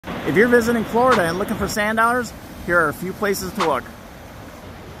If you're visiting Florida and looking for sand dollars, here are a few places to look.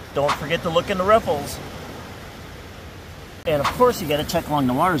 Don't forget to look in the riffles. And of course you gotta check along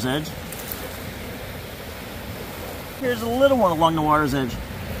the water's edge. Here's a little one along the water's edge.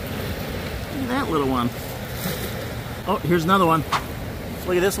 Look at that little one. Oh, here's another one.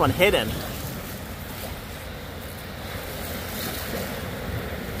 Look at this one, hidden.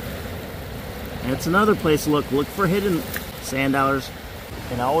 That's another place to look. Look for hidden sand dollars.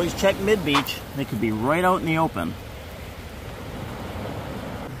 And always check mid-beach. They could be right out in the open.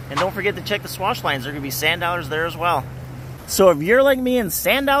 And don't forget to check the swash lines. There could be sand dollars there as well. So if you're like me and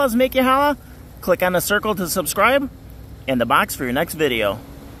sand dollars make you holla, click on the circle to subscribe and the box for your next video.